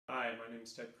name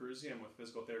is Ted Kruse. I'm with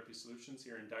Physical Therapy Solutions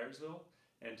here in Dyersville,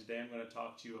 and today I'm going to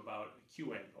talk to you about a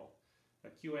Q angle. A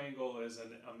Q angle is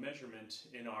a measurement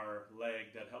in our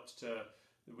leg that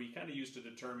we kind of use to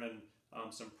determine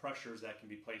some pressures that can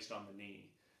be placed on the knee.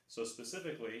 So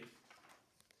specifically,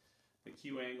 the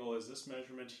Q angle is this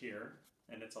measurement here,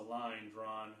 and it's a line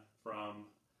drawn from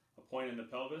a point in the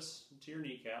pelvis to your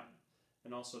kneecap,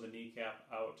 and also the kneecap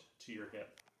out to your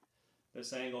hip.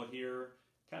 This angle here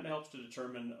kind of helps to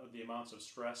determine the amounts of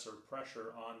stress or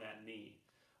pressure on that knee.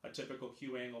 A typical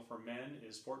Q angle for men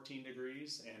is 14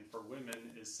 degrees and for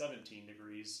women is 17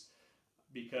 degrees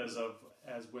because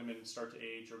as women start to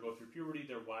age or go through puberty,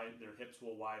 their hips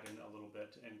will widen a little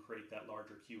bit and create that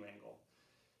larger Q angle.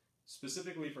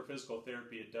 Specifically for physical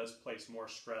therapy, it does place more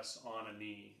stress on a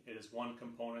knee. It is one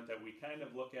component that we kind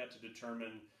of look at to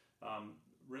determine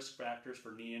risk factors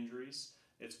for knee injuries.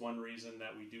 It's one reason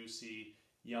that we do see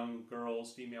young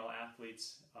girls, female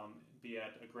athletes, be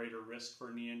at a greater risk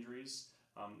for knee injuries.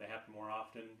 They happen more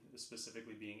often,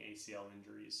 specifically being ACL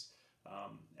injuries.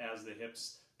 As the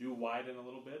hips do widen a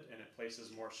little bit and it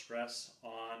places more stress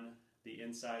on the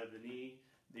inside of the knee,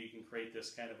 you can create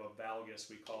this kind of a valgus,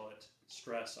 we call it,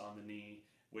 stress on the knee,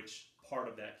 which part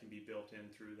of that can be built in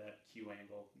through that Q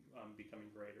angle becoming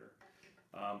greater.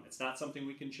 It's not something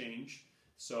we can change,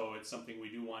 so it's something we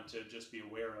do want to just be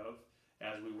aware of.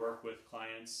 As we work with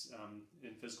clients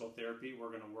in physical therapy, we're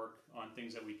going to work on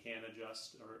things that we can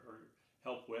adjust or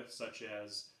help with, such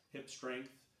as hip strength,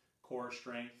 core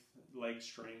strength, leg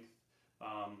strength.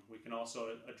 We can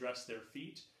also address their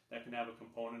feet. That can have a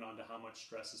component onto how much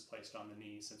stress is placed on the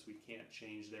knee, since we can't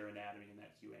change their anatomy in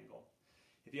that Q angle.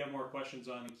 If you have more questions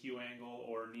on the Q angle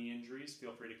or knee injuries,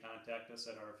 feel free to contact us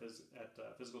at our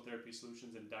Physical Therapy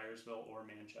Solutions in Dyersville or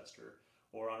Manchester,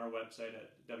 or on our website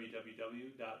at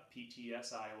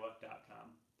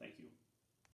www.ptsiowa.com. Thank you.